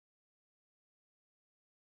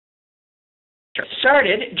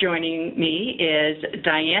Started. Joining me is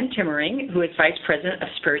Dianne Timmering, who is Vice President of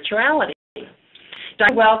Spirituality.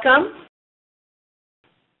 Dianne, welcome.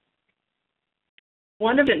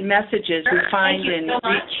 One of the messages we find in...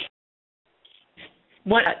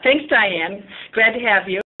 Thanks, Dianne. Glad to have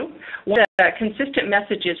you. One of the consistent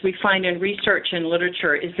messages we find in research and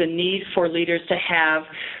literature is the need for leaders to have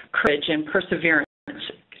courage and perseverance.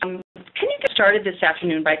 Can you get started this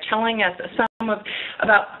afternoon by telling us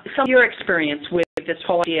about some of your experience with this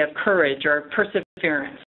whole idea of courage or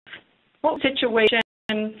perseverance? What situation?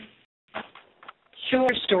 Sure.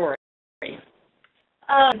 Story.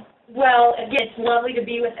 Well, again, it's lovely to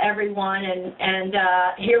be with everyone, and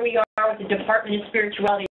here we are with the Department of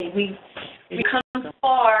Spirituality. We've come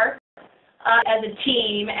far as a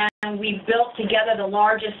team, and we've built together the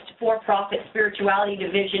largest for-profit spirituality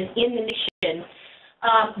division in the nation.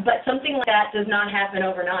 But something like that does not happen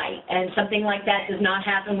overnight, and something like that does not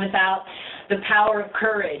happen without the power of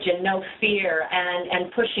courage and no fear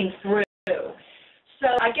and pushing through. So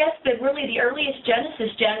I guess that really the earliest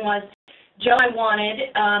genesis, Jen, was Joe and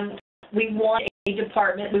I we wanted a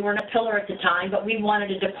department. We weren't a pillar at the time, but we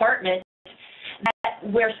wanted a department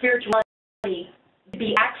where spirituality could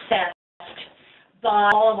be accessed by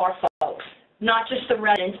all of our folks, not just the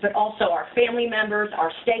residents, but also our family members,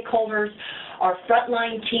 our stakeholders, our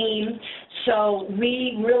frontline team. So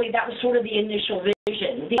that was sort of the initial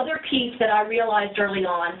vision. The other piece that I realized early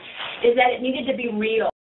on is that it needed to be real.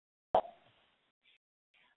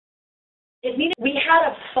 We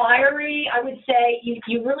had a fiery, I would say,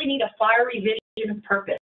 you really need a fiery vision of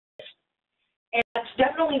purpose. And that's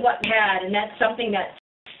definitely what we had, and that's something that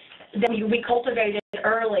we cultivated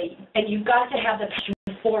early, and you've got to have the passion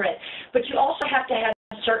for it. But you also have to have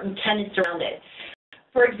certain tenets around it.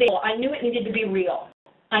 For example, I knew it needed to be real.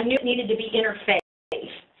 I knew it needed to be interfaith.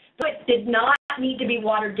 But it did not need to be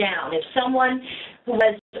watered down. If someone who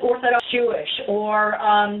was Orthodox Jewish or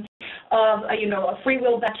a Free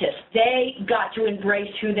Will Baptist, they got to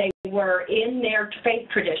embrace who they were in their faith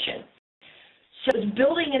tradition. So it was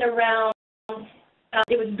building it around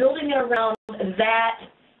that,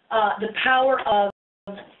 the power of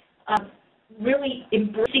really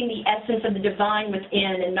embracing the essence of the divine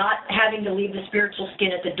within and not having to leave the spiritual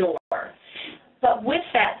skin at the door. But with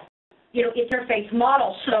that, it's interfaith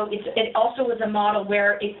model, so it also was a model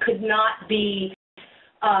where it could not be,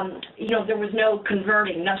 there was no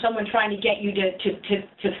converting, no someone trying to get you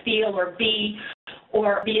to feel or be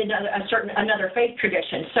another faith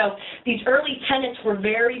tradition. So these early tenets were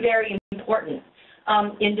very, very important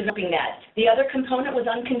in developing that. The other component was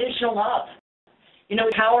unconditional love.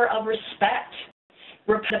 The power of respect,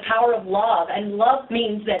 the power of love. And love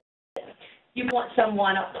means that you want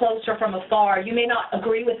someone up close or from afar. You may not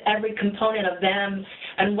agree with every component of them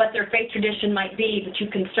and what their faith tradition might be, but you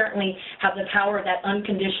can certainly have the power of that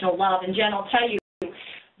unconditional love. And Jen, I'll tell you,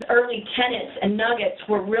 the early tenets and nuggets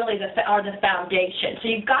were really are the foundation. So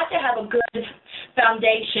you've got to have a good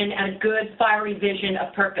foundation and a good fiery vision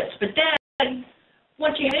of purpose. But then,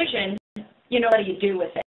 once you have vision, what do you do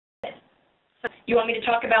with it? You want me to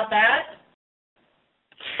talk about that?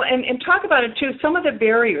 And talk about it, too, some of the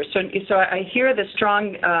barriers. So I hear the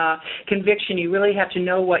strong conviction you really have to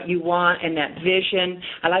know what you want and that vision.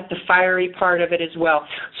 I like the fiery part of it as well.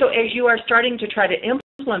 So as you are starting to try to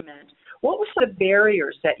implement, what were some of the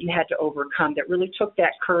barriers that you had to overcome that really took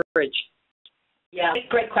that courage? Yeah,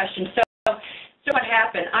 great question. So what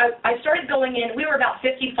happened? I started going in. We were about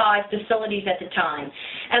 55 facilities at the time,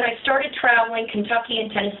 and I started traveling Kentucky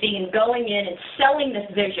and Tennessee and going in and selling this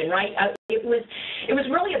vision. Right? It was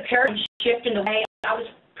really a paradigm shift in the way I was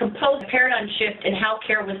proposing a paradigm shift in how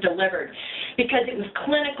care was delivered, because it was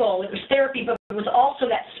clinical, it was therapy, but it was also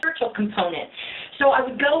that spiritual component. So I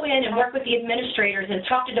would go in and work with the administrators and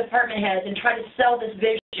talk to department heads and try to sell this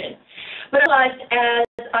vision. But I realized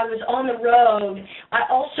as I was on the road,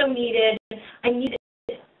 I needed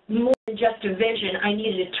more than just a vision. I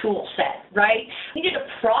needed a tool set, right? I needed a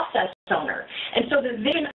process owner. And so the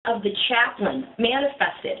vision of the chaplain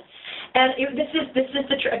manifested. And this is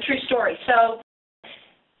a true story. So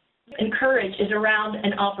courage is around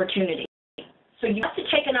an opportunity. So you have to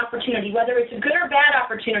take an opportunity, whether it's a good or bad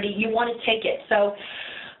opportunity, you want to take it. So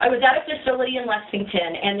I was at a facility in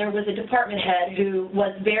Lexington, and there was a department head who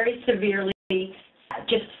was very severely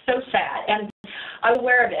just so sad. And I was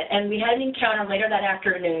aware of it, and we had an encounter later that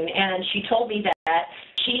afternoon, and she told me that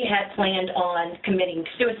she had planned on committing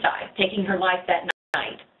suicide, taking her life that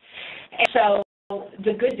night. And so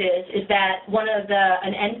the good is that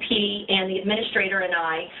an NP and the administrator and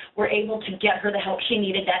I were able to get her the help she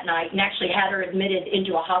needed that night and actually had her admitted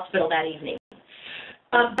into a hospital that evening.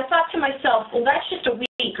 I thought to myself, well, that's just a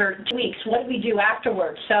week or 2 weeks. What do we do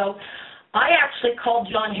afterwards? So I actually called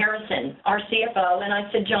John Harrison, our CFO, and I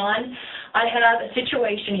said, John, I have a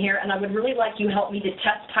situation here, and I would really like you to help me to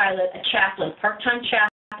test pilot a chaplain, part-time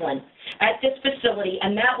chaplain, at this facility,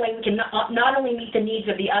 and that way we can not only meet the needs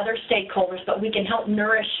of the other stakeholders, but we can help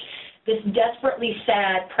nourish this desperately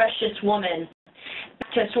sad, precious woman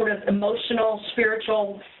to sort of emotional,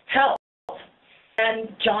 spiritual health. And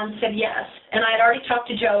John said yes. And I had already talked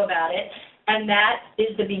to Joe about it, and that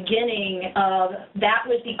is the beginning of, that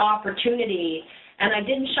was the opportunity, and I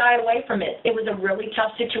didn't shy away from it. It was a really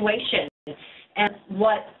tough situation. And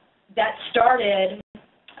what that started,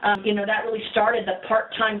 that really started the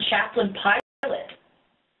part-time chaplain pilot.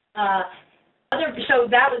 So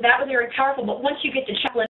that was very powerful. But once you get the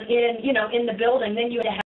chaplain in the building, then you have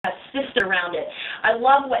to have a system around it. I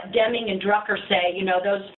love what Deming and Drucker say.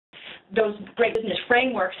 Those great business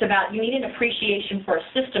frameworks about you need an appreciation for a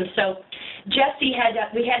system. So we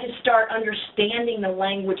had to start understanding the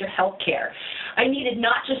language of healthcare. I needed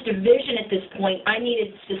not just a vision at this point. I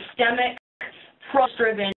needed systemic,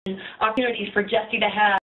 process-driven opportunities for Jessie to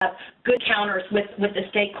have good counters with the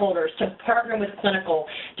stakeholders, to partner with clinical,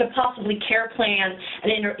 to possibly care plan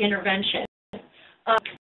and intervention.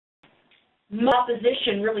 My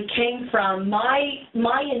opposition really came from my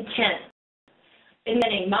intent,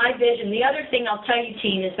 and my vision. The other thing I'll tell you,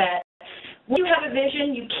 team, is that when you have a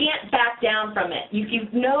vision, you can't back down from it. You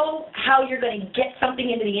know how you're going to get something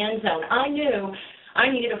into the end zone. I knew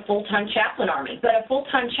I needed a full-time chaplain army, but a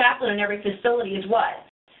full-time chaplain in every facility is what?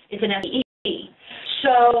 It's an FTE.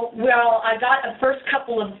 So, I got a first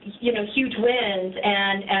couple of, huge wins,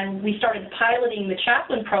 and we started piloting the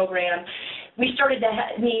chaplain program. We started to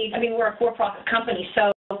we're a for-profit company,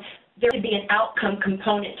 so there would be an outcome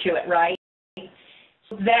component to it, right?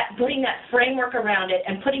 That putting that framework around it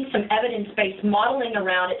and putting some evidence-based modeling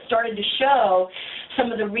around it started to show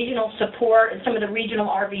some of the regional support and some of the regional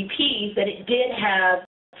RVPs that it did have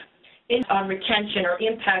on retention or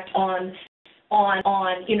impact on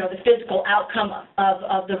the physical outcome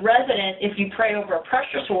of the resident if you pray over a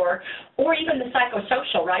pressure sore, or even the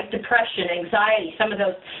psychosocial, right? Depression, anxiety, some of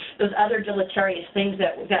those other deleterious things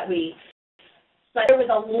that we. But there was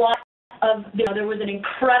a lot of, there was an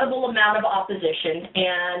incredible amount of opposition,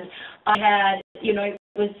 and I had,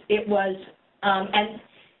 it was, and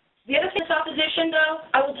the other thing is opposition, though,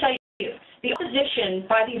 I will tell you, the opposition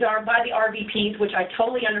by the RVPs, which I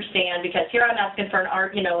totally understand, because here I'm asking for an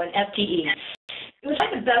FTE. It was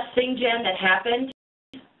like the best thing, Jen, that happened.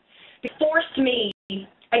 It forced me,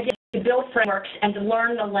 to build frameworks and to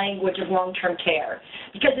learn the language of long-term care.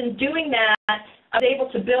 Because in doing that, I was able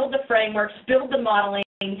to build the frameworks, build the modeling,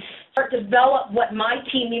 start to develop what my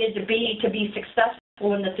team needed to be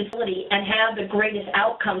successful in the facility and have the greatest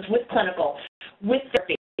outcomes with clinical, with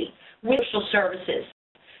therapy, with social services.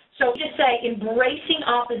 So just say embracing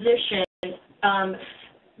opposition,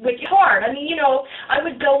 which is hard. I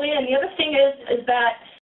would go in. The other thing is that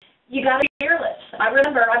you got to be fearless. I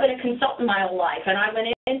remember I've been a consultant my whole life, and I went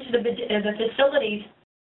into the facilities.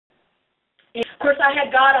 And of course, I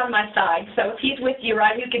had God on my side, so if He's with you,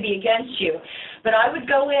 right, who could be against you? But I would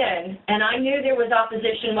go in, and I knew there was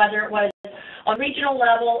opposition, whether it was on regional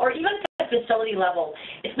level or even at the facility level.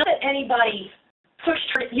 It's not that anybody pushed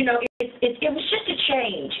her. It was just a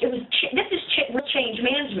change. This is real change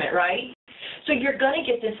management, right? So you're going to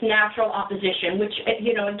get this natural opposition, which,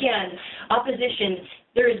 again, opposition,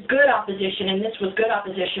 there is good opposition, and this was good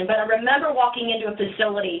opposition. But I remember walking into a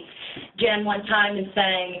facility, Jen, one time and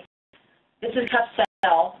saying, this is a tough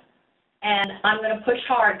sell, and I'm going to push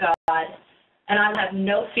hard, God, and I have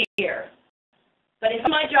no fear. But it's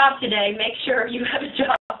my job today. Make sure you have a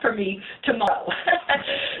job for me tomorrow.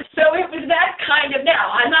 So it was that kind of,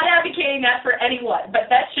 now, I'm not advocating that for anyone, but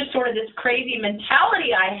that's just sort of this crazy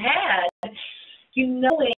mentality I had,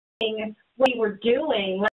 knowing what we were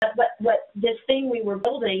doing, what this thing we were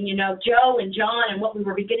building, Joe and John and what we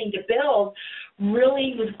were beginning to build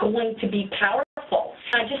really was going to be powerful.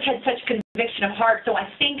 I just had such conviction of heart. So I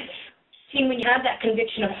think, team, when you have that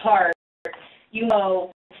conviction of heart, you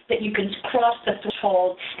know that you can cross the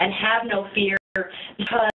threshold and have no fear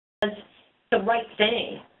because it's the right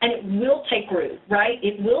thing. And it will take root, right?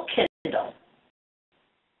 It will kindle.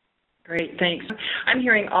 Great, thanks. I'm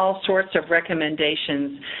hearing all sorts of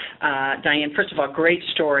recommendations, Dianne. First of all, great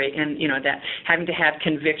story, and that having to have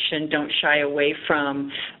conviction, don't shy away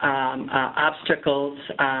from obstacles.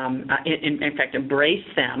 In fact, embrace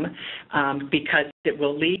them because it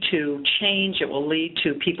will lead to change. It will lead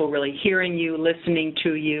to people really hearing you, listening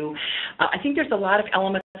to you. I think there's a lot of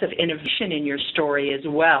elements of innovation in your story as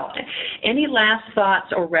well. Any last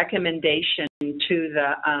thoughts or recommendation to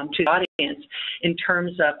the audience in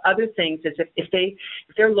terms of other things, as if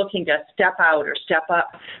they're looking to step out or step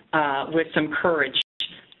up with some courage?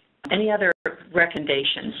 Any other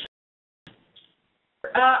recommendations?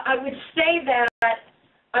 I would say that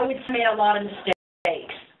I would say a lot of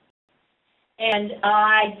mistakes. And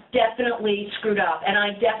I definitely screwed up, and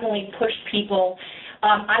I definitely pushed people.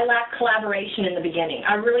 I lacked collaboration in the beginning.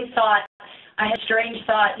 I really thought, I had a strange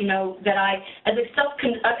thought, that as a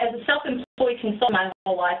self-employed consultant my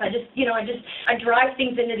whole life, I drive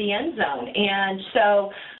things into the end zone. And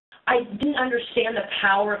so I didn't understand the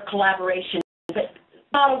power of collaboration, but the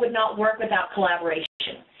model would not work without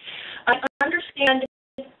collaboration. I understand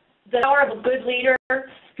the power of a good leader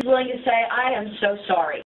who's willing to say, I am so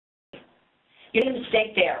sorry. You made a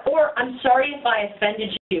mistake there. Or, I'm sorry if I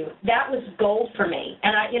offended you. That was gold for me.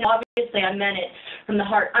 And obviously I meant it from the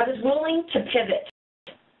heart. I was willing to pivot.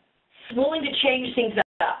 I was willing to change things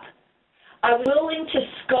up. I was willing to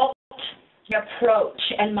sculpt my approach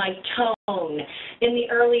and my tone in the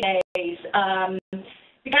early days. I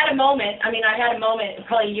had a moment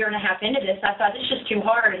probably a year and a half into this. I thought, this is just too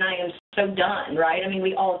hard and I am so done, right?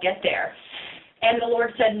 We all get there. And the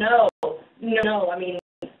Lord said, no.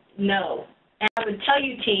 And I would tell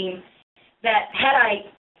you, team, that had I,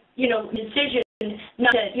 decision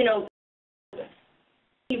not to,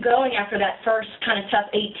 keep going after that first kind of tough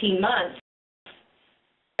 18 months,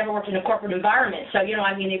 I never worked in a corporate environment. So,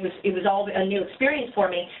 it was all a new experience for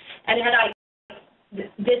me. And had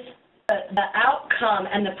the outcome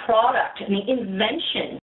and the product and the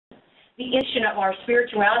invention of our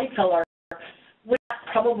spirituality pillar would not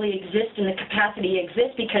probably exist in the capacity it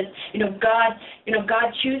exists, because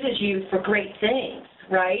God chooses you for great things,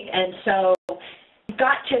 right? And so you've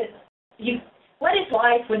got to what is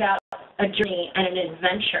life without a journey and an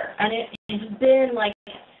adventure? And it has been like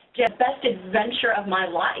the best adventure of my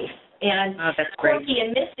life. And Corky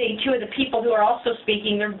and Misty, two of the people who are also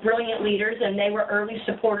speaking, they're brilliant leaders, and they were early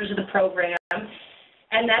supporters of the program.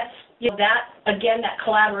 And that's that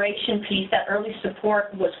collaboration piece, that early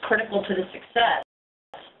support was critical to the success.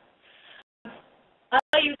 I'll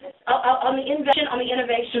tell you this, on the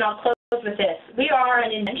innovation, I'll close with this. We are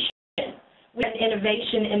an invention. We're an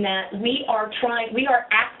innovation in that we are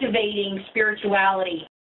activating spirituality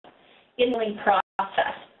in the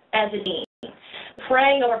process as a team.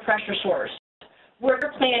 Praying over pressure sores. We're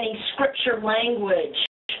planning scripture language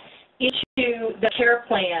into the care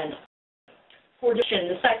plan for addiction,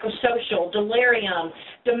 the psychosocial, delirium,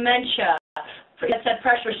 dementia,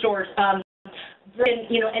 pressure sores,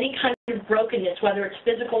 any kind of brokenness, whether it's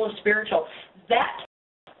physical or spiritual. That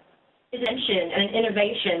is an invention and an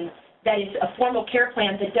innovation that is a formal care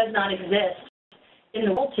plan that does not exist in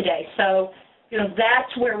the world today. So,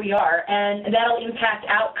 that's where we are, and that'll impact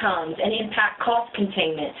outcomes and impact cost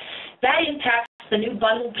containment. That impacts the new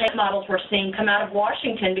bundled pay models we're seeing come out of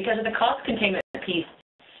Washington because of the cost containment piece.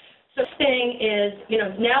 So this thing is,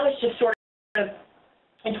 now it's just sort of,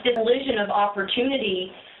 it's this illusion of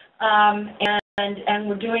opportunity, and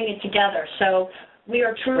we're doing it together. So we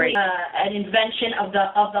are truly an invention of the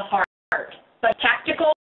heart, but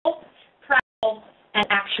tactical, practical, and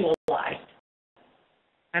actualized.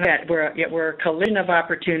 And we're a collision of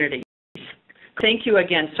opportunities. Thank you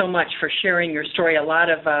again so much for sharing your story. A lot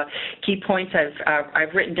of key points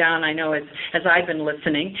I've written down, I know, as I've been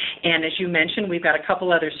listening. And as you mentioned, we've got a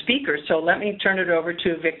couple other speakers. So let me turn it over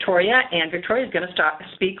to Victoria, and Victoria's going to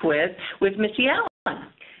speak with Missy Allen.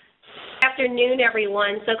 Good afternoon,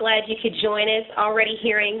 everyone. So glad you could join us. Already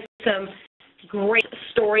hearing some great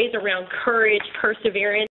stories around courage,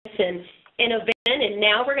 perseverance, and innovation. And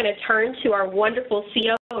now we're going to turn to our wonderful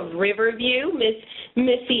CEO of Riverview, Miss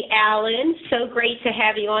Missy Allen. So great to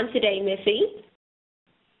have you on today, Missy.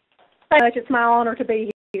 Thank you much. It's my honor to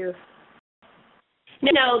be here.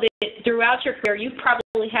 I know that throughout your career, you've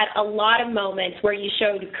probably had a lot of moments where you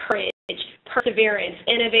showed courage, perseverance,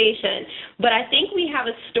 innovation. But I think we have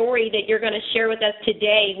a story that you're going to share with us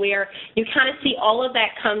today where you kind of see all of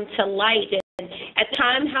that come to light. And at the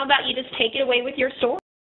time, how about you just take it away with your story?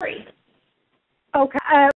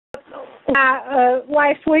 Okay.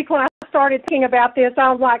 Last week when I started thinking about this,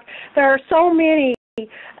 I was like, there are so many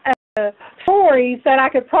stories that I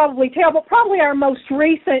could probably tell, but probably our most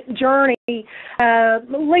recent journey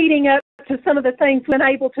leading up to some of the things we've been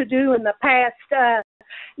able to do in the past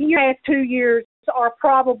 2 years are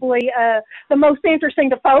probably the most interesting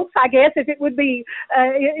to folks, I guess, if it would be,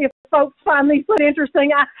 if folks find these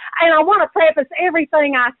interesting. And I want to preface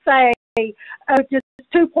everything I say just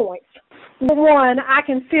 2 points. One, I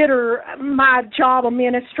consider my job a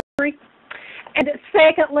ministry. And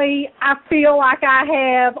secondly, I feel like I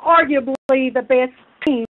have arguably the best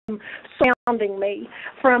team surrounding me,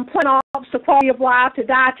 from plant ops to quality of life to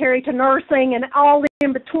dietary to nursing and all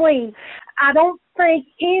in between. I don't think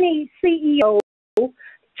any CEO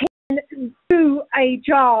can do a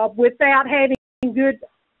job without having good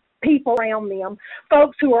people around them,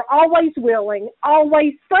 folks who are always willing,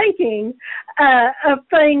 always thinking of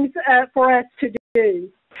things for us to do.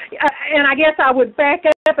 And I guess I would back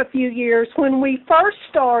up a few years. When we first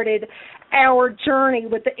started our journey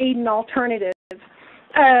with the Eden Alternative,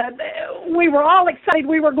 we were all excited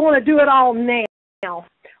we were going to do it all now.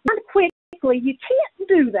 Quickly, you can't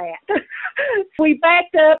do that. We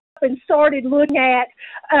backed up and started looking at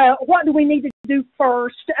what do we need to do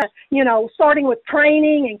first, starting with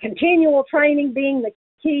training and continual training being the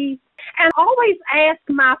key. And I always ask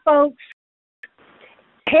my folks,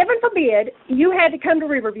 heaven forbid you had to come to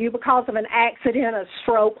Riverview because of an accident, a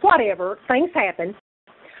stroke, whatever, things happen.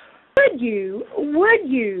 Would you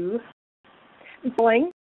be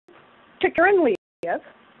willing to care and live?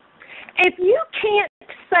 If you can't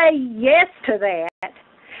say yes to that,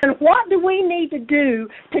 and what do we need to do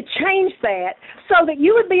to change that so that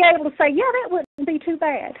you would be able to say, yeah, that wouldn't be too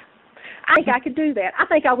bad. I think I could do that. I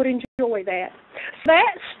think I would enjoy that. So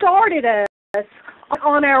that started us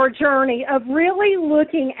on our journey of really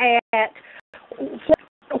looking at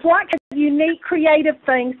what unique, creative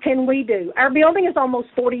things can we do. Our building is almost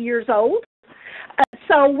 40 years old,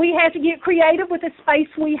 so we have to get creative with the space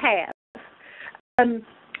we have.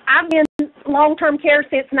 I've been in long-term care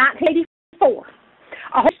since 1984.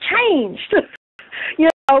 It's changed,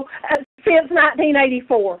 since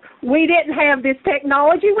 1984. We didn't have this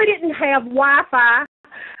technology. We didn't have Wi-Fi.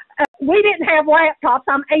 We didn't have laptops.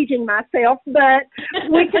 I'm aging myself, but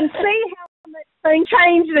we can see how much things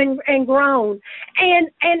changed and grown. And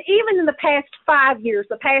even in the past 5 years,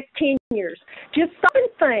 the past 10 years, just stop and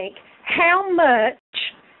think how much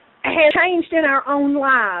has changed in our own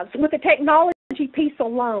lives with the technology piece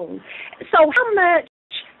alone. So how much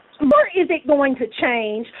more is it going to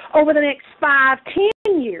change over the next 5,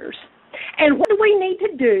 10 years? And what do we need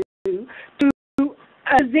to do to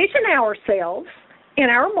position ourselves in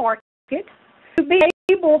our market to be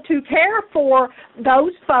able to care for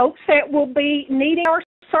those folks that will be needing our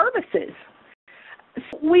services?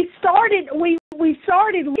 We started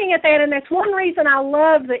looking at that, and that's one reason I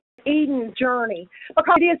love the Eden journey,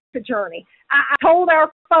 because it is the journey. I told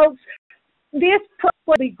our folks this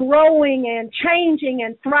will be growing and changing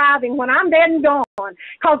and thriving when I'm dead and gone,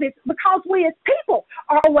 because we as people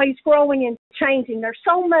are always growing and changing. There's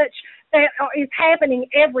so much that is happening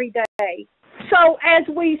every day. So as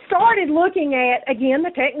we started looking at, again,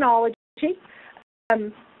 the technology,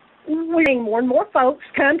 we're seeing more and more folks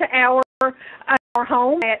come to our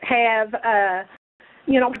home that have,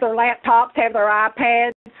 their laptops, have their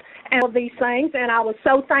iPads, and all of these things. And I was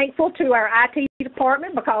so thankful to our IT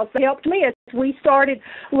department because they helped me as we started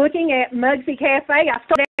looking at Mugsy Cafe. I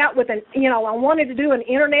started out with I wanted to do an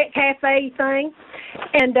internet cafe thing,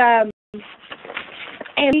 and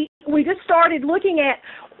we just started looking at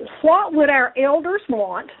what would our elders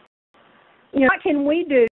want. What can we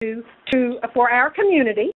do for our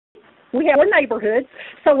community? We have our neighborhoods,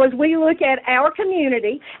 so as we look at our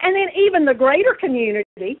community, and then even the greater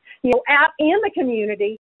community, out in the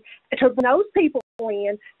community, to bring those people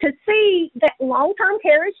in, to see that long-term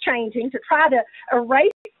care is changing, to try to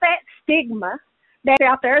erase that stigma that's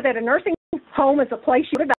out there that a nursing home is a place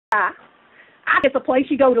you go to die. It's a place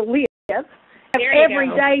you go to live. Every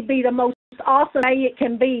day be the most awesome day it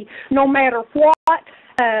can be, no matter what,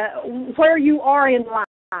 where you are in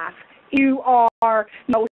life. You are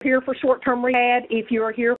here for short-term rehab, if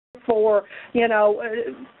you're here for,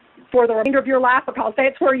 for the remainder of your life, because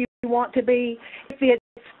that's where you want to be. If it's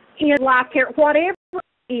in life care, whatever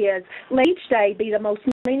it is, let each day be the most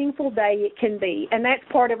meaningful day it can be, and that's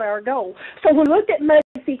part of our goal. So we looked at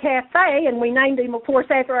Mugsy Cafe, and we named him, of course,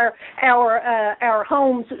 after our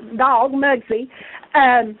home's dog, Mugsy.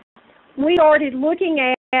 We started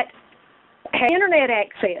looking at internet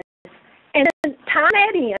access and then tying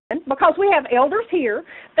that in, because we have elders here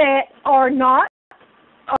that are not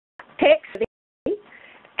tech-savvy,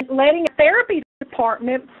 and letting a therapy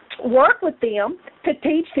department work with them to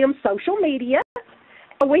teach them social media.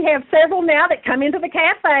 We have several now that come into the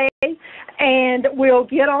cafe and will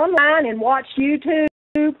get online and watch YouTube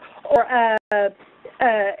or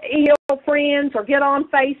email friends or get on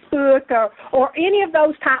Facebook or any of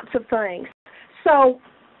those types of things. So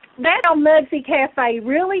that's how Mugsy Cafe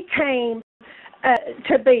really came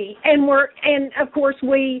to be. And of course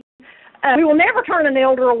we We will never turn an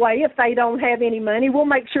elder away if they don't have any money. We'll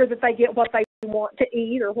make sure that they get what they want to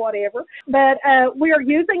eat or whatever. But we are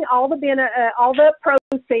using all the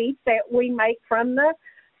proceeds that we make from the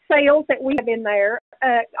sales that we have in there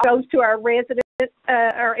goes to our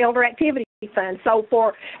our elder activity fund. So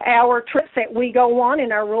for our trips that we go on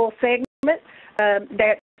in our rural segment,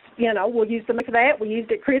 we'll use the money for that. We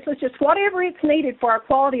used it at Christmas, just whatever it's needed for our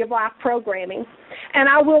quality of life programming. And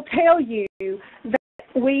I will tell you that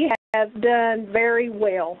we have done very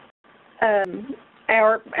well.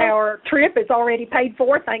 Our trip is already paid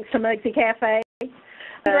for thanks to Mugsy Cafe.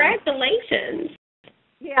 Congratulations.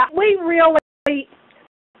 Yeah,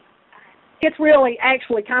 it's really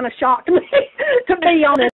actually kind of shocked me, to be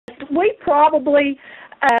honest. We probably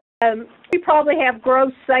have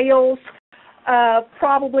gross sales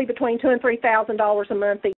probably between $2,000 and $3,000 a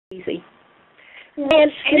month easy.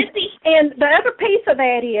 And the other piece of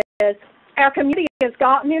that is our community has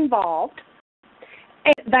gotten involved,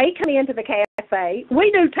 and they come into the cafe.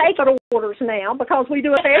 We do take orders now because we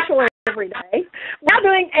do a special every day.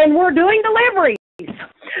 We're doing deliveries.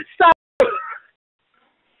 So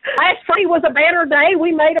last Friday was a banner day.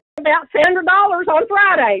 We made about $700 on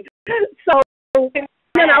Friday. So,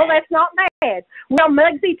 that's not bad. Well,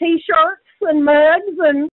 Mugsy T-shirts and mugs,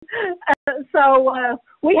 and so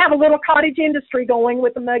we have a little cottage industry going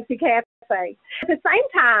with the Mugsy Cafe. At the same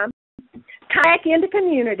time, back into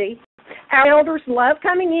community. Our elders love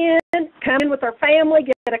coming in with their family,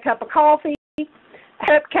 get a cup of coffee, a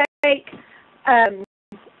cupcake,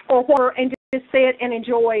 or whatever, and just sit and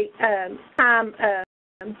enjoy time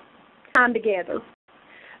together.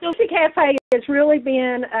 Mugsy Cafe has really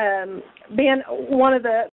been one of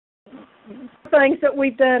the things that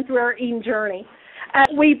we've done through our Eden journey.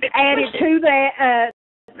 We've added to that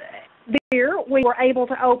this year. We were able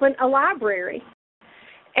to open a library.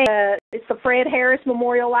 It's the Fred Harris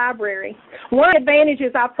Memorial Library. One of the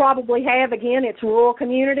advantages I probably have, again, it's rural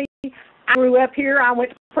community. I grew up here. I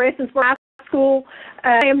went to Prestonsburg High School.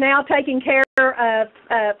 I am now taking care of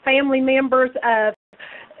family members of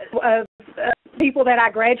people that I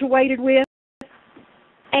graduated with.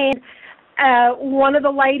 And one of the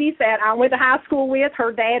ladies that I went to high school with,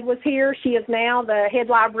 her dad was here. She is now the head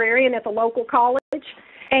librarian at the local college,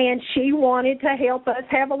 and she wanted to help us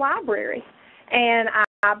have a library. And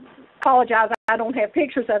I apologize, I don't have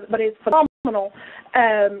pictures of it, but it's phenomenal.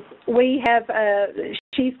 We have,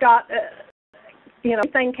 she's got,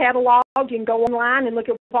 everything cataloged. You can go online and look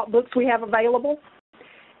at what books we have available.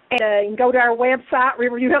 And you can go to our website,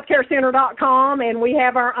 riverviewhealthcarecenter.com, and we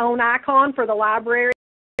have our own icon for the library.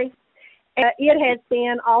 It has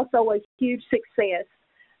been also a huge success.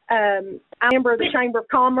 I'm a member of the Chamber of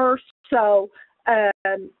Commerce, so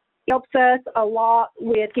it helps us a lot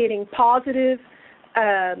with getting positive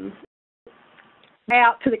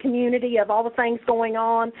out to the community of all the things going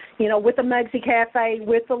on, with the Mugsy Cafe,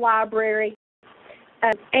 with the library.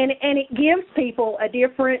 And it gives people a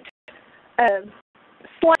different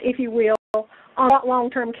slant, if you will, on what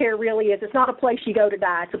long-term care really is. It's not a place you go to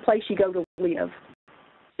die. It's a place you go to live.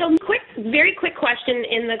 So very quick question.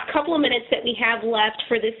 In the couple of minutes that we have left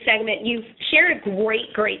for this segment, you've shared a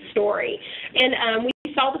great story. And we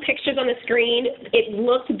saw the pictures on the screen. It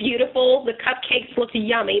looked beautiful. The cupcakes looked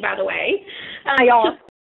yummy, by the way. They are.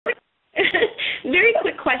 Very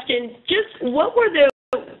quick question. Just what were the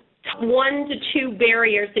top 1 to 2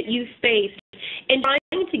 barriers that you faced in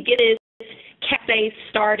trying to get this cafe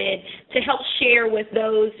started, to help share with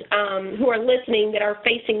those who are listening that are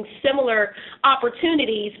facing similar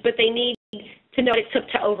opportunities, but they need to know what it took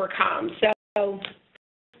to overcome? So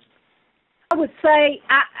I would say,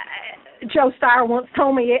 Joe Steyer once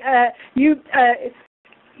told me, you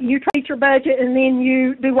treat your budget and then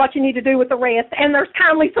you do what you need to do with the rest. And there's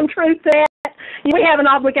kindly some truth to that. We have an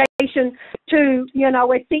obligation to,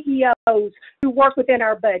 as CEOs who work within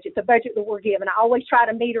our budget, the budget that we're given. I always try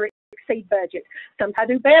to meet or exceed budget. Sometimes I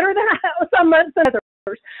do better than some months than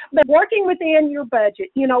others. But working within your budget,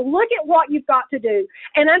 look at what you've got to do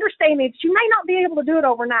and understand that you may not be able to do it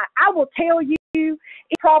overnight. I will tell you,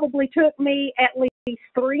 it probably took me at least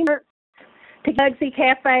 3 months to get Mugsy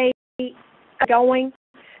Cafe going,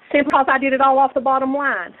 simply because I did it all off the bottom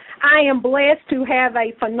line. I am blessed to have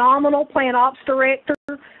a phenomenal plant ops director.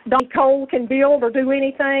 Donnie Cole can build or do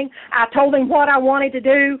anything. I told him what I wanted to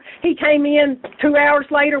do. He came in 2 hours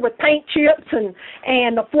later with paint chips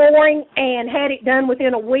and the flooring and had it done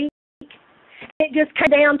within a week. It just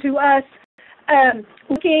came down to us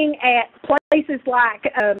looking at places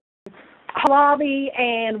like Hobby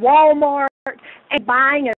and Walmart and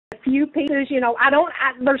buying a few pieces.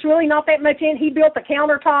 There's really not that much in. He built the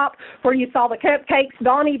countertop where you saw the cupcakes.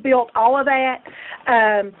 Donnie built all of that.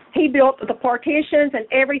 He built the partitions and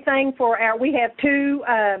everything for we have 2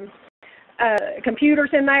 computers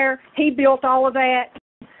in there. He built all of that.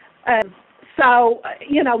 So,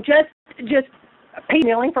 just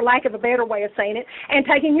piecemealing, for lack of a better way of saying it, and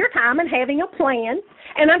taking your time and having a plan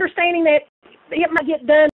and understanding that it might get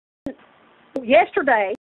done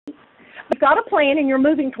yesterday. You've got a plan and you're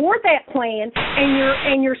moving toward that plan,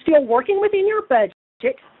 and you're still working within your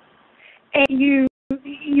budget, and you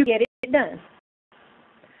get it done.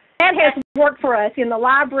 That has worked for us in the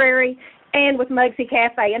library and with Mugsy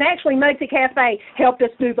Cafe. And actually, Mugsy Cafe helped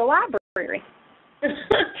us do the library.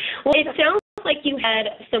 Well, it sounds like you had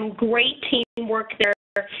some great teamwork there,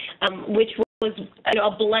 which was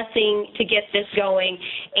a blessing to get this going.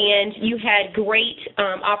 And you had great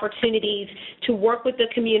opportunities to work with the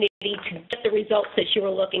community to get the results that you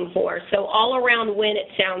were looking for. So all around win, it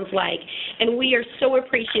sounds like. And we are so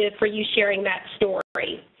appreciative for you sharing that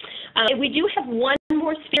story. We do have one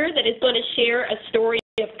more speaker that is going to share a story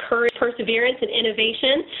of courage, perseverance, and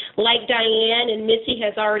innovation, like Dianne and Missy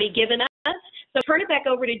has already given us. So turn it back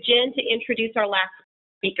over to Jen to introduce our last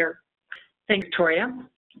speaker. Thanks, Victoria.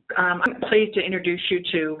 I'm pleased to introduce you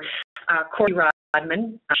to Corky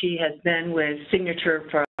Rodman. She has been with Signature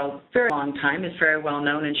for a very long time, is very well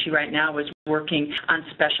known, and she right now is working on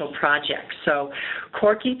special projects. So,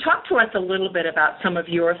 Corky, talk to us a little bit about some of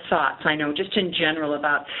your thoughts, I know, just in general,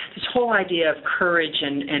 about this whole idea of courage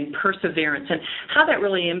and perseverance and how that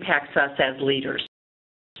really impacts us as leaders.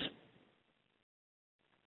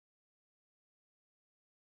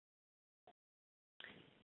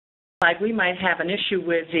 We might have an issue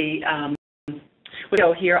with the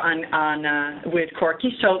video here on with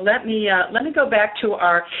Corky. So let me go back to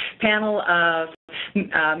our panel of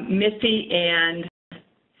Missy and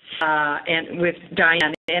with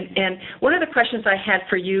Dianne. And one of the questions I had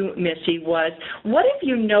for you, Missy, was what have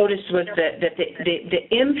you noticed was the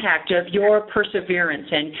impact of your perseverance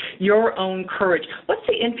and your own courage? What's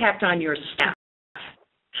the impact on your staff?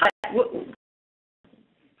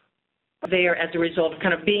 There as a result of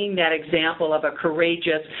kind of being that example of a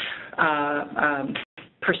courageous,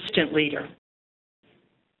 persistent leader?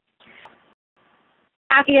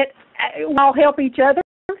 We all help each other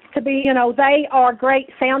to be, they are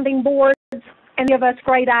great sounding boards and give us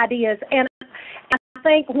great ideas. And I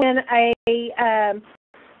think when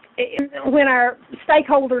our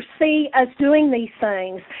stakeholders see us doing these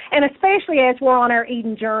things, and especially as we're on our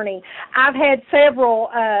Eden journey. I've had several,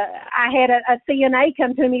 I had a CNA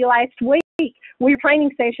come to me last week. We were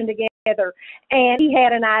training session together, and he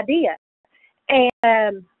had an idea.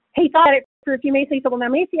 And he thought it for a few minutes. He said, well, now,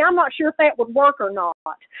 Missy, I'm not sure if that would work or not.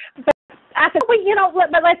 But I said, well,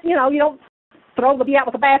 but let's, you don't throw the baby out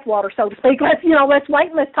with the bathwater, so to speak. Let's wait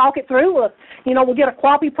and let's talk it through. We'll get a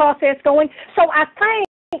quality process going. So I think,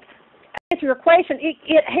 to answer your question,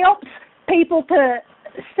 it helps people to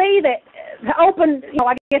see that, to open,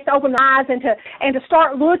 to open their eyes and to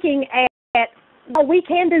start looking at we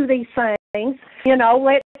can do these things.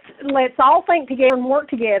 Let's all think together and work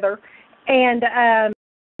together, and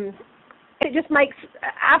it just makes.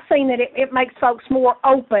 I've seen that it makes folks more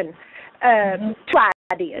open to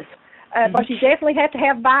ideas, but you definitely have to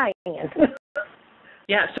have buy-in.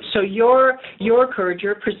 Yeah, so your courage,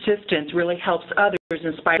 your persistence really helps others,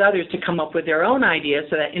 inspires others to come up with their own ideas,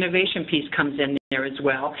 so that innovation piece comes in there as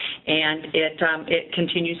well, and it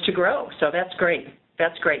continues to grow. So that's great.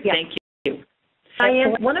 That's great. Yeah. Thank you.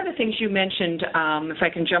 Dianne, one of the things you mentioned, if I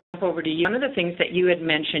can jump over to you, one of the things that you had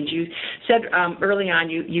mentioned, you said early on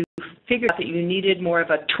you figured out that you needed more of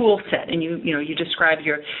a tool set, and you described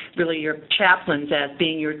your chaplains as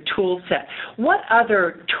being your tool set. What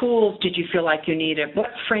other tools did you feel like you needed?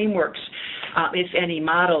 What frameworks, if any,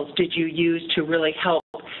 models did you use to really help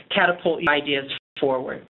catapult your ideas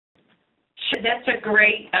forward? Sure, that's a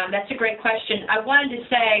great question. I wanted to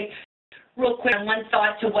say real quick on one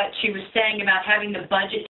thought to what she was saying about having the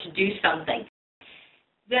budget to do something.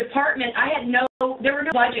 The department, there were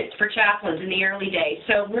no budgets for chaplains in the early days,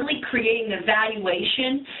 so really creating the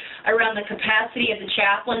valuation around the capacity of the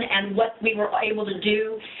chaplain and what we were able to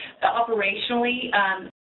do operationally,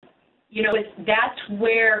 that's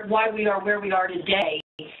why we are where we are today.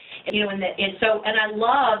 And I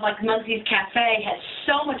love, like Mugsy's Cafe has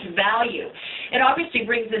so much value. It obviously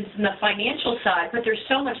brings in the financial side, but there's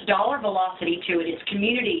so much dollar velocity to it. It's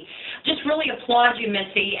community. Just really applaud you,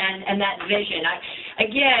 Missy, and that vision.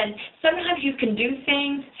 Again, sometimes you can do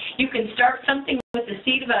things. You can start something with the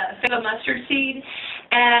seed of a mustard seed,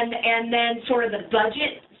 and then sort of the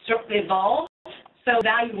budget evolves. So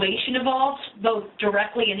valuation evolves both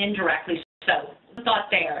directly and indirectly. So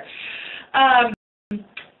thought there.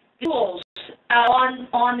 Tools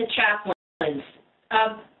on the chaplains.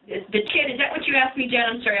 The kid, is that what you asked me, Jen?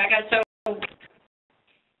 I'm sorry, I got so...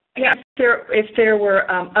 Yeah, if there were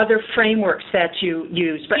other frameworks that you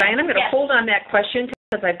use. But Dianne, I'm going to hold on that question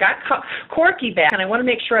because I've got Corky back, and I want to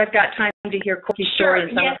make sure I've got time to hear Corky's story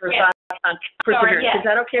and some of her thoughts on perseverance. Is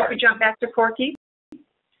that okay if we jump back to Corky?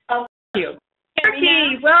 Thank you.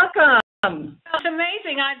 Corky, welcome. It's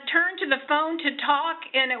amazing. I turned to the phone to talk,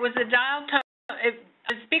 and it was a dial tone.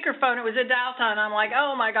 A speakerphone, it was a dial tone. I'm like,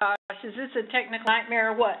 oh my gosh, is this a technical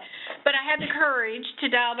nightmare or what? But I had the courage to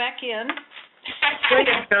dial back in. Way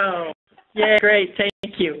to go. Yeah, great.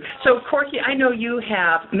 Thank you. So, Corky, I know you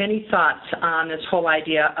have many thoughts on this whole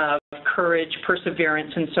idea of courage,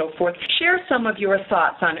 perseverance, and so forth. Share some of your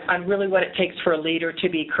thoughts on really what it takes for a leader to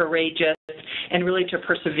be courageous and really to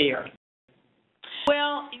persevere.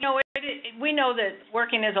 Well, we know that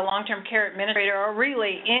working as a long-term care administrator, or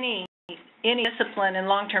really any discipline in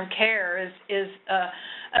long-term care, is a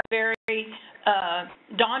very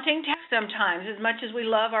daunting task sometimes. As much as we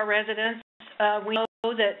love our residents, we know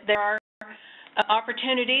that there are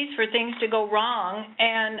opportunities for things to go wrong,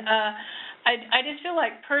 and I just feel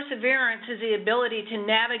like perseverance is the ability to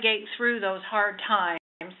navigate through those hard times.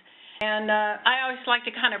 And I always like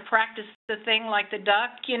to kind of practice the thing like the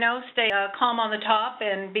duck, stay calm on the top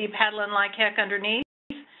and be paddling like heck underneath.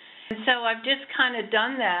 And so I've just kind of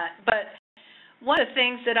done that. But one of the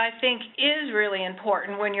things that I think is really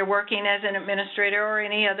important when you're working as an administrator or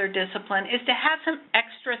any other discipline is to have some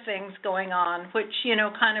extra things going on, which,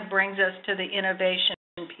 kind of brings us to the innovation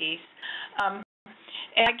piece.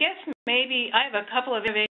 And I guess maybe I have a couple of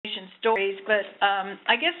innovation stories, but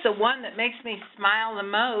I guess the one that makes me smile the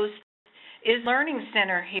most is Learning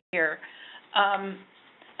Center here.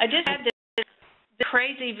 I just had this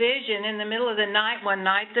crazy vision in the middle of the night one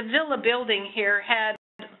night. The Villa building here had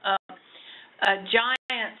a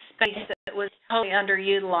giant space that was totally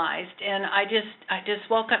underutilized, and I just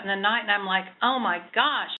woke up in the night and I'm like, oh my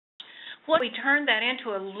gosh, what if we turned that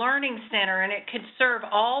into a learning center and it could serve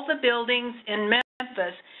all the buildings in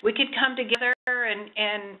Memphis? We could come together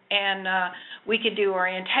and we could do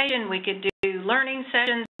orientation, we could do learning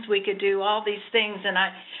sessions, we could do all these things. And I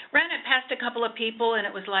ran it past a couple of people, and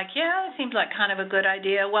it was like, yeah, it seems like kind of a good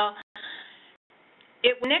idea. Well,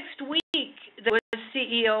 next week there was a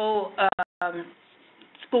CEO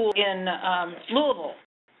school in Louisville.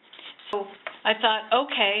 So I thought,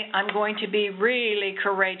 okay, I'm going to be really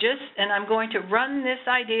courageous, and I'm going to run this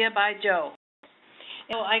idea by Joe.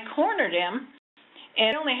 So I cornered him,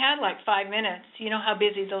 and I only had like 5 minutes. You know how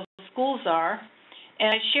busy those schools are. And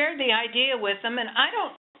I shared the idea with them, and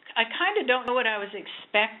I kind of don't know what I was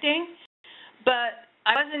expecting, but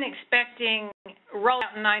I wasn't expecting roll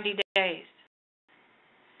out in 90 days.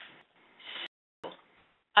 So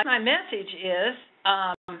my message is,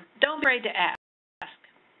 don't be afraid to ask.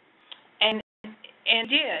 And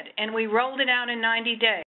did, and we rolled it out in 90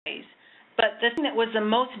 days. But the thing that was the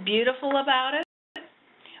most beautiful about it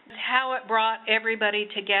was how it brought everybody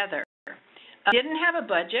together. Didn't have a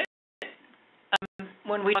budget.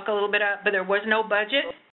 When we talk a little bit about, but there was no budget.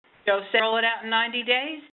 Joe said roll it out in 90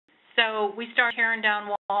 days. So we started tearing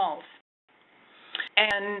down walls.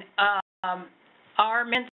 And our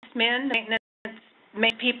maintenance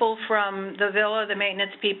people from the Villa, the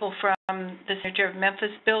maintenance people from the Center of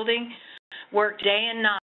Memphis building, worked day and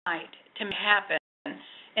night to make it happen.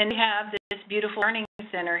 And we have this beautiful learning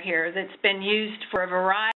center here that's been used for a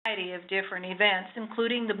variety of different events,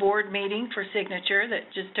 including the board meeting for signature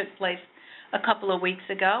that just took place a couple of weeks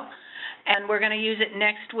ago. And we're going to use it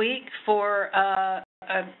next week for a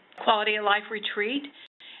quality of life retreat.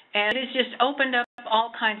 And it's just opened up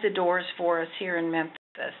all kinds of doors for us here in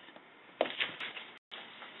Memphis.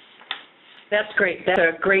 That's great. That's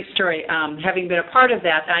a great story. Having been a part of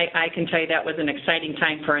that, I can tell you that was an exciting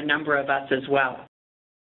time for a number of us as well.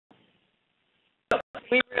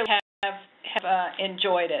 We really have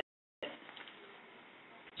enjoyed it.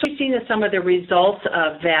 So we've seen some of the results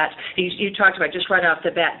of that. You talked about just right off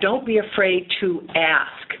the bat. Don't be afraid to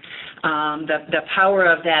ask. The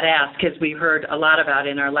power of that ask, as we heard a lot about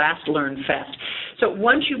in our last Learn Fest. So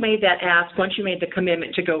once you made that ask, once you made the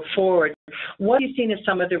commitment to go forward, what have you seen as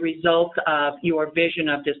some of the results of your vision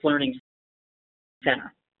of this learning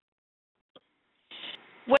center?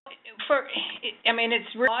 Well,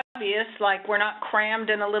 it's really obvious, like we're not crammed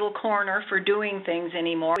in a little corner for doing things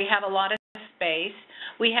anymore. We have a lot of space.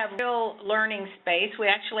 We have real learning space. We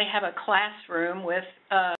actually have a classroom with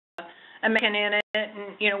a mannequin in it,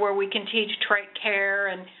 and where we can teach trait care,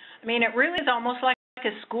 and it really is almost like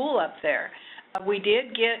a school up there. We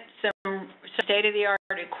did get some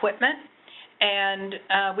state-of-the-art equipment, and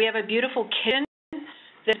we have a beautiful kitchen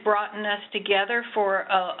that's brought us together for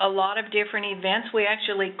a lot of different events. We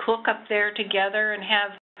actually cook up there together and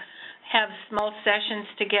have small sessions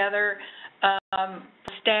together,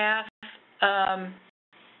 staff,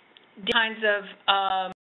 kinds of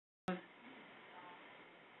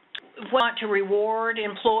want to reward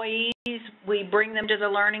employees. We bring them to the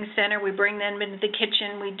Learning Center. We bring them into the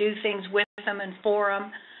kitchen. We do things with them and for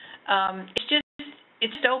them.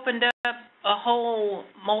 It's opened up a whole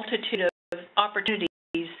multitude of opportunities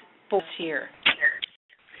for us here.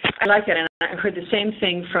 I like that, and I heard the same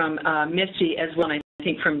thing from Missy as well, and I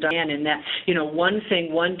think from Dianne, in that, you know, one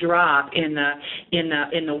drop in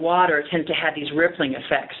the water tends to have these rippling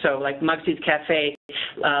effects. So like Mugsy's Cafe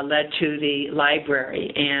led to the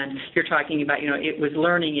library, and you're talking about, you know, it was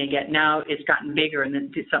learning, and yet now it's gotten bigger, and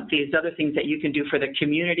then some these other things that you can do for the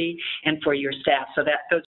community and for your staff. So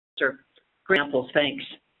those are great examples. Thanks.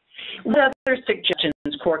 What other suggestions,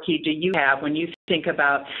 Corky, do you have when you think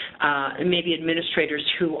about maybe administrators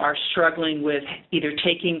who are struggling with either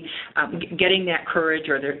getting that courage,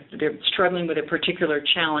 or they're struggling with a particular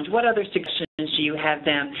challenge? What other suggestions do you have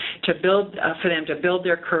them to build for them to build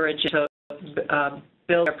their courage, to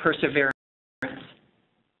build their perseverance?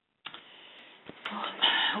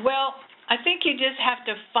 Well, I think you just have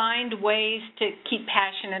to find ways to keep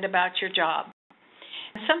passionate about your job.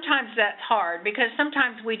 Sometimes that's hard, because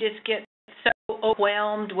sometimes we just get so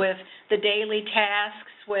overwhelmed with the daily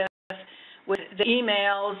tasks, with the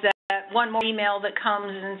emails, that one more email that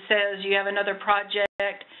comes and says you have another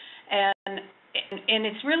project, and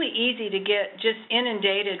it's really easy to get just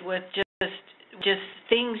inundated with just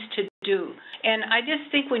things to do. And I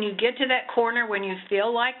just think when you get to that corner, when you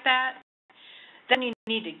feel like that, then you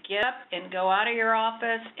need to get up and go out of your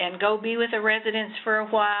office and go be with the residents for a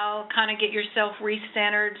while, kind of get yourself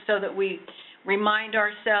recentered so that we remind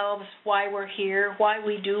ourselves why we're here, why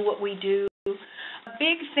we do what we do. A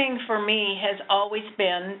big thing for me has always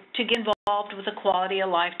been to get involved with the Quality of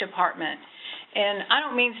Life department. And I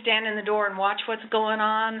don't mean stand in the door and watch what's going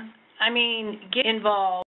on. I mean get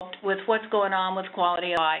involved with what's going on with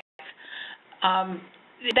Quality of Life.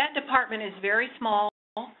 That department is very small.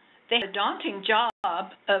 They have a daunting job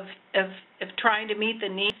of trying to meet the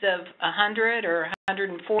needs of 100 or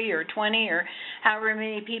 140 or 20 or however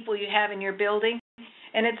many people you have in your building,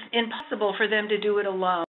 and it's impossible for them to do it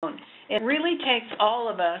alone. It really takes all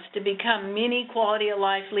of us to become mini quality of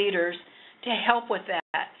life leaders to help with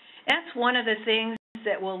that. That's one of the things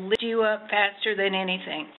that will lift you up faster than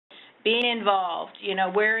anything. Being involved, you know,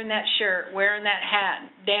 wearing that shirt, wearing that hat,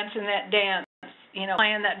 dancing that dance, you know,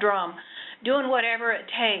 playing that drum, doing whatever it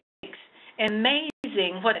takes.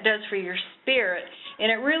 Amazing what it does for your spirit,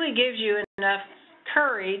 and it really gives you enough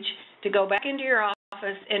courage to go back into your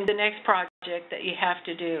office and the next project that you have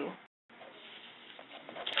to do.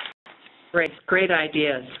 Great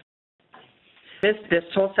ideas. This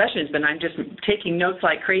whole session has been, I'm just taking notes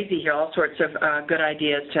like crazy here, all sorts of good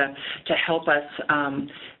ideas to help us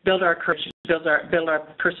build our courage, build our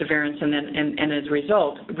perseverance, and as a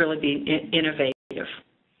result, really be innovative.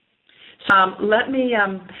 So let me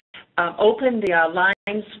open the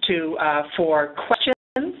lines for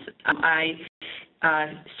questions. I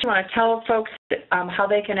want to tell folks how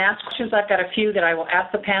they can ask questions. I've got a few that I will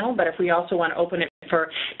ask the panel, but if we also want to open it for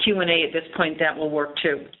Q&A at this point, that will work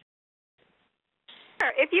too.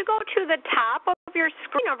 Sure. If you go to the top of your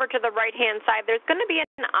screen over to the right-hand side, there's going to be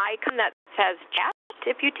an icon that says chat.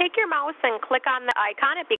 If you take your mouse and click on the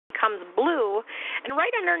icon, it becomes blue. And right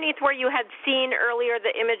underneath where you had seen earlier the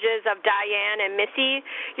images of Dianne and Missy,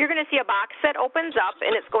 you're going to see a box that opens up,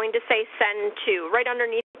 and it's going to say Send To. Right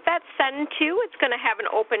underneath that Send To, it's going to have an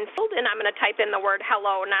open field, and I'm going to type in the word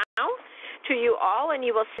hello now to you all, and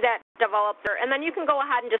you will see that develop there. And then you can go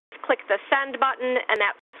ahead and just click the Send button, and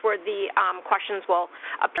that's where the questions will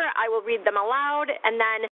appear. I will read them aloud, and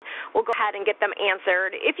then we'll go ahead and get them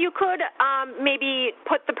answered. If you could maybe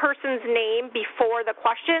put the person's name before the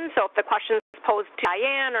question, so if the question is posed to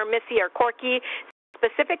Dianne or Missy or Corky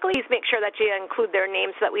specifically, please make sure that you include their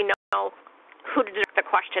names so that we know who to direct the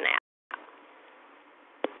question at.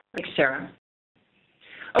 Thanks, Sarah.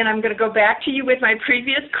 And I'm going to go back to you with my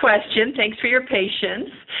previous question. Thanks for your patience.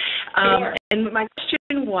 Sure. And my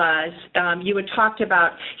question was, you had talked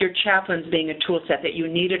about your chaplains being a tool set, that you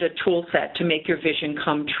needed a tool set to make your vision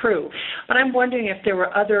come true. But I'm wondering if there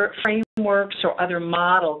were other frameworks or other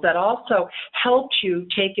models that also helped you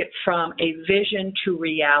take it from a vision to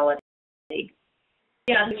reality.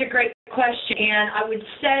 Yeah, that's a great question, and I would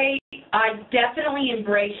say I definitely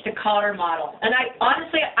embraced the Cotter model. And I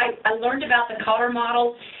honestly learned about the Cotter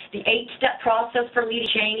model, the 8-step process for leading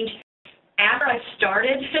change, after I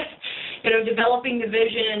started, developing the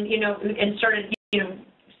vision, and started,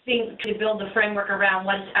 seeing to build the framework around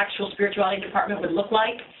what an actual spirituality department would look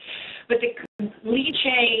like. But the lead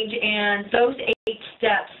change and those 8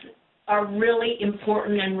 steps are really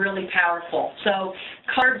important and really powerful. So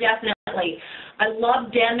CARE definitely. I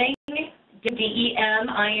love Deming,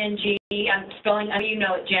 D-E-M-I-N-G. I'm spelling, I know you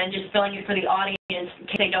know it, Jen, just spelling it for the audience in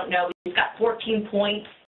case they don't know. He's got 14 points.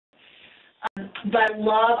 But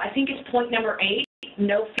I think it's point number 8,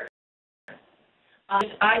 no fear.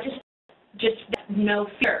 I just no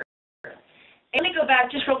fear. And let me go back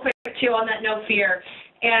just real quick, too, on that no fear.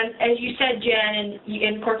 And as you said, Jen,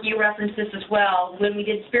 and Corky, you referenced this as well, when we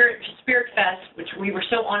did Spirit Fest, which we were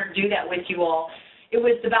so honored to do that with you all, it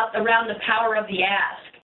was around the power of the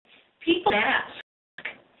ask. People ask.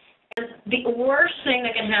 And the worst thing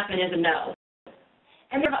that can happen is a no.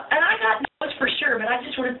 And I got no's for sure, but I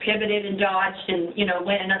just sort of pivoted and dodged and,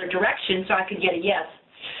 went another direction so I could get a yes.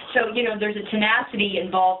 So, there's a tenacity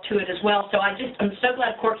involved to it as well. So I'm so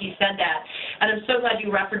glad Corky said that. And I'm so glad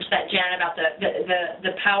you referenced that, Jen, about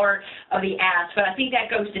the power of the ask. But I think that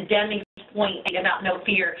goes to Deming's point about no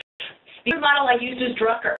fear. The other model I used is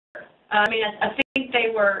Drucker. I think they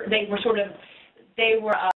were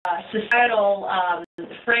societal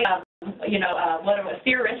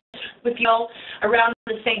theorists with y'all around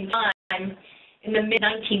the same time in the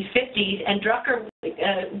mid-1950s, and Drucker,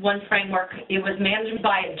 one framework, it was management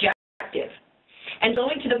by objective. And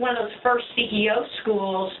going to one of those first CEO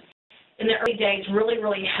schools in the early days really,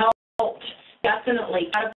 really helped definitely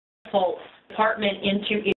catapult the department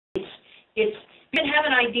into its you can have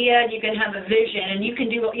an idea, and you can have a vision, and you can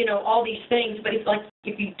do, all these things, but it's like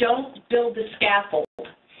if you don't build the scaffold,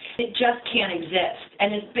 it just can't exist.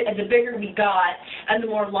 And the bigger we got, and the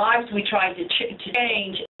more lives we tried to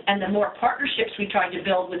change, and the more partnerships we tried to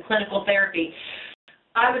build with clinical therapy,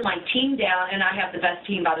 I would my team down, and I have the best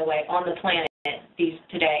team, by the way, on the planet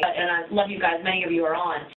today, and I love you guys, many of you are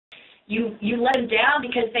on. You let them down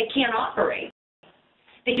because they can't operate.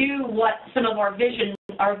 They do what some of our vision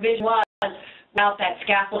was without that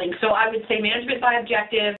scaffolding. So I would say management by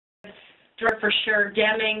objective, Direct for sure,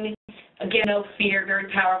 Deming, again, no fear,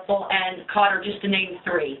 very powerful, and Cotter, just to name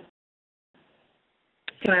 3.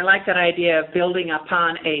 And I like that idea of building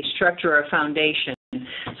upon a structure or foundation. So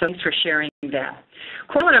thanks for sharing that.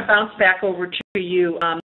 Corey, I want to bounce back over to you.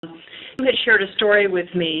 You had shared a story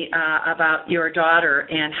with me about your daughter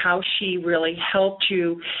and how she really helped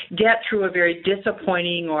you get through a very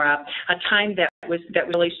disappointing or a time that was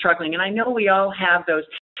really struggling. And I know we all have those.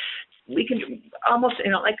 We can almost,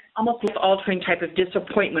 almost life-altering type of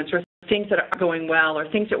disappointments or things that are going well or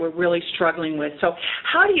things that we're really struggling with. So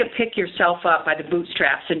how do you pick yourself up by the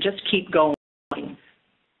bootstraps and just keep going?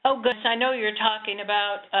 Oh, goodness, I know you're talking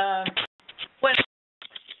about for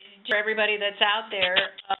everybody that's out there.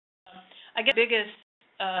 I guess the biggest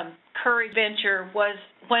courage venture was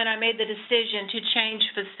when I made the decision to change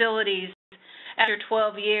facilities after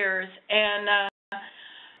 12 years. And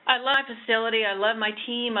I love my facility. I love my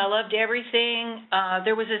team. I loved everything.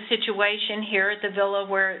 There was a situation here at the Villa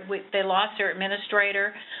where they lost their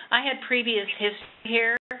administrator. I had previous history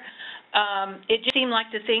here. It just seemed like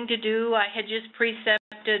the thing to do. I had just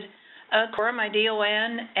precepted Cora, my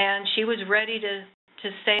DON, and she was ready to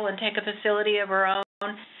sail and take a facility of her own.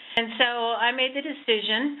 And so I made the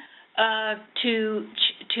decision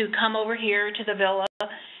to come over here to the Villa,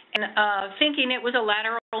 and thinking it was a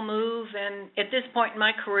lateral move, and at this point in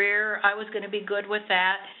my career, I was going to be good with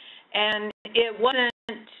that. And it wasn't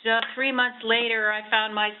 3 months later, I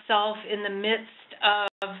found myself in the midst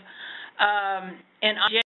of an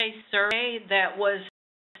IJ survey that was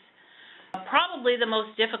probably the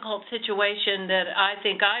most difficult situation that I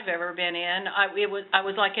think I've ever been in. I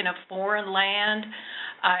was like in a foreign land.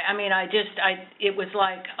 It was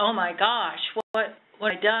like, oh my gosh, what have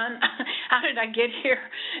I done? How did I get here?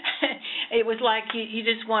 It was like you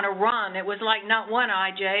just want to run. It was like not one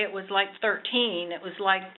IJ, it was like 13. It was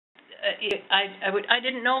like I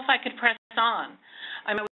didn't know if I could press on.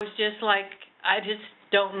 I mean, it was just like, I just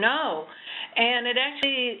don't know. And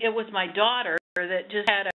it was my daughter that just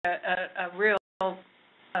had a real,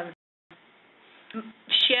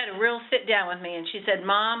 she had a real sit down with me, and she said,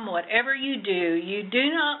 Mom, whatever you do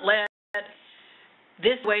not let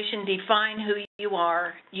this situation define who you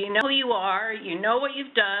are. You know who you are, you know what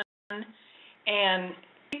you've done, and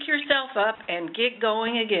pick yourself up and get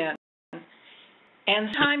going again. And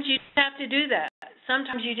sometimes you just have to do that.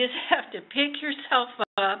 Sometimes you just have to pick yourself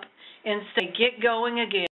up and say, get going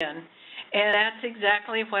again. And that's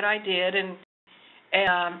exactly what I did, and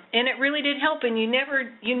it really did help. And you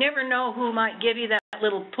never know who might give you that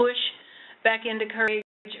little push back into courage,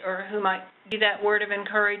 or who might give you that word of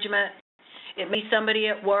encouragement. It may be somebody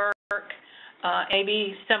at work.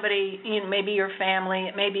 maybe somebody, maybe your family,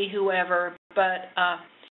 it may be whoever, but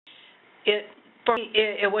for me,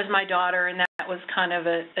 it was my daughter, and that was kind of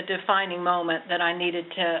a defining moment that I needed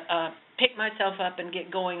to pick myself up and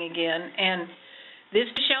get going again. And this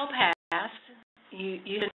shall pass.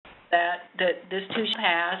 You know that this too shall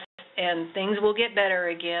pass, and things will get better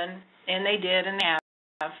again, and they did, and they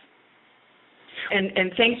have.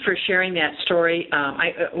 And thanks for sharing that story.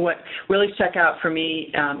 What really stuck out for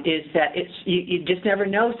me is that you just never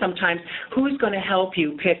know sometimes who's going to help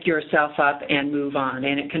you pick yourself up and move on,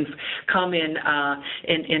 and it can come in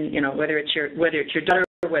whether it's your daughter,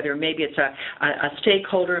 whether maybe it's a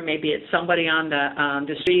stakeholder, maybe it's somebody on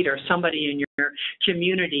the street or somebody in your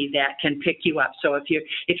community that can pick you up. So if you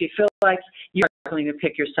feel like you're struggling to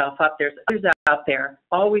pick yourself up, there's others out there,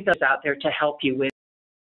 always others out there to help you with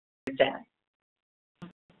that.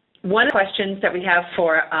 One of the questions that we have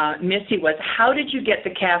for Missy was, how did you get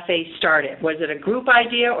the cafe started? Was it a group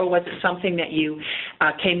idea, or was it something that you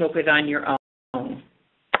came up with on your own?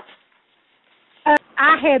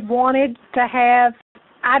 I had wanted to have,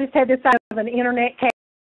 I just had this idea of an internet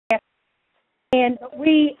cafe. And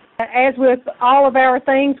we, as with all of our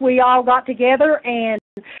things, we all got together and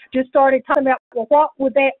just started talking about, well, what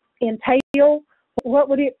would that entail? What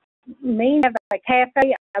would it mean to have a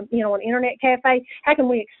cafe, an internet cafe? How can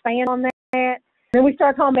we expand on that? And then we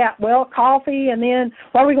started talking about, well, coffee, and then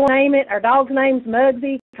what are we going to name it? Our dog's name's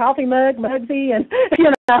Muggsy, Coffee Mug, Muggsy, and,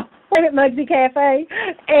 name it Muggsy Cafe.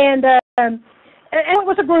 And it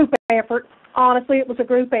was a group effort. Honestly, it was a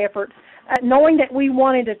group effort. Knowing that we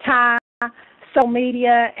wanted to tie social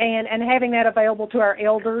media and having that available to our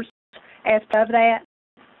elders as part of that.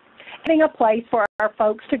 Having a place for our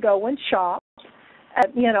folks to go and shop.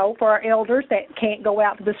 For our elders that can't go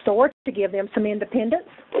out to the store, to give them some independence,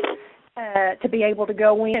 to be able to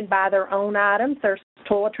go in and buy their own items, their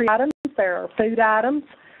toiletry items, their food items,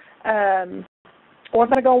 or they're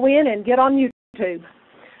going to go in and get on YouTube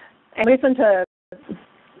and listen to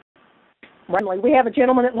randomly. We have a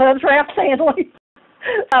gentleman that loves Ralph Sandley.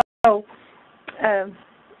 So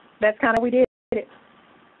that's kind of how we did it.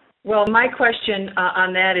 Well, my question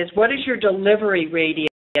on that is, what is your delivery radius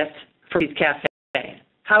for these cafes?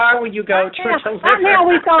 How far would you go to deliver? Right now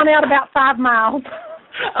we've gone out about 5 miles.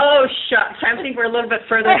 Oh, shucks. I think we're a little bit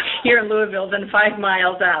further here in Louisville than 5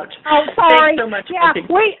 miles out. Oh, sorry. Thanks so much. Yeah,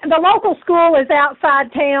 the local school is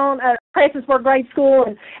outside town, Prestonsburg Grade School,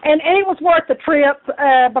 and it was worth the trip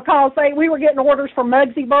because we were getting orders for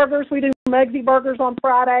Muggsy Burgers. We do Muggsy Burgers on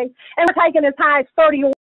Friday, and we're taking as high as 30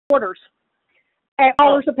 orders at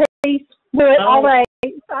 $1 a piece. Do it all day.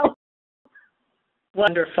 So.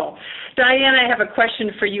 Wonderful. Dianne, I have a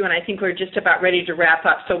question for you, and I think we're just about ready to wrap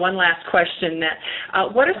up. So one last question.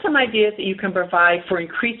 What are some ideas that you can provide for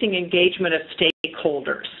increasing engagement of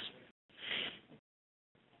stakeholders?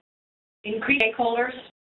 Increase stakeholders?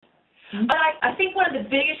 But I think one of the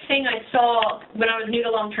biggest things I saw when I was new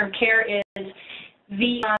to long-term care is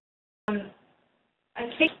I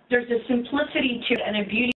think there's a simplicity to it and a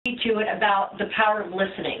beauty to it about the power of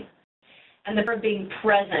listening and the power of being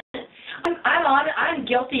present. I'm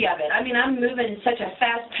guilty of it. I mean, I'm moving at such a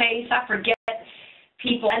fast pace, I forget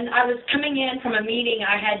people. And I was coming in from a meeting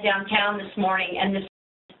I had downtown this morning, and this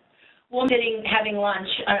woman sitting having lunch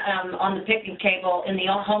on the picnic table in the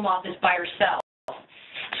home office by herself. I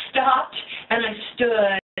stopped, and I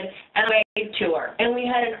stood, and I waved to her. And we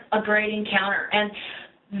had a great encounter. And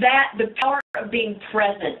the power of being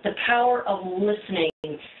present, the power of listening,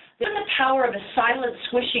 the power of a silent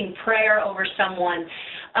swishing prayer over someone,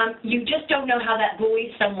 you just don't know how that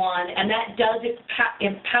buoys someone, and that does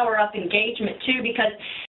empower up engagement too, because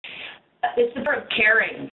it's the power of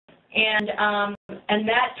caring, and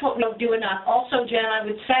that's what we don't do enough. Also, Jen, I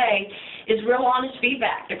would say, is real honest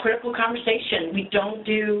feedback, the critical conversation. We don't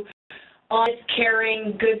do honest,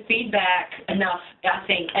 caring, good feedback enough, I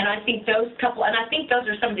think, and I think those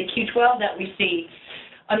are some of the Q12 that we see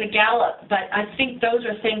on the Gallup, but I think those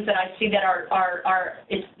are things that I see that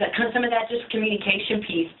some of that just communication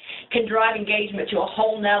piece can drive engagement to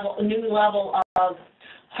a new level of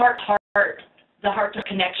heart-to-heart, the heart-to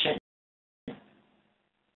connection.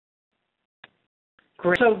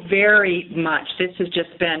 Great. So very much. This has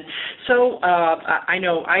just been so,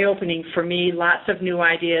 eye-opening for me. Lots of new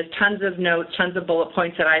ideas, tons of notes, tons of bullet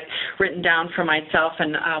points that I've written down for myself,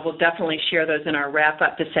 and we'll definitely share those in our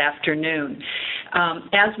wrap-up this afternoon.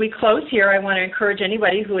 As we close here, I want to encourage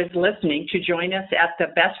anybody who is listening to join us at the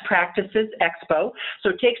Best Practices Expo. So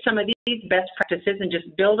take some of these best practices and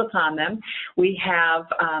just build upon them. We have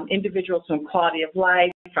individuals on quality of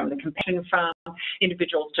life, from the compassion from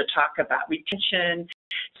individuals to talk about retention,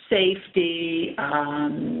 safety,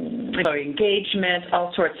 employee engagement,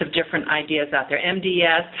 all sorts of different ideas out there.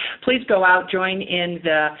 MDS, please go out, join in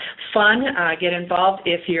the fun, get involved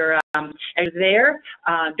if you're there.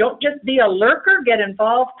 Don't just be a lurker, get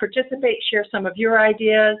involved, participate, share some of your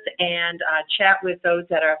ideas, and chat with those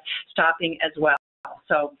that are stopping as well.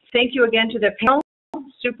 So thank you again to the panel,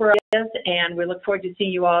 super ideas, and we look forward to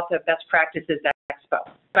seeing you all at the Best Practices Expo.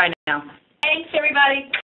 Bye now. Thanks, everybody.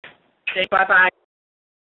 Bye-bye.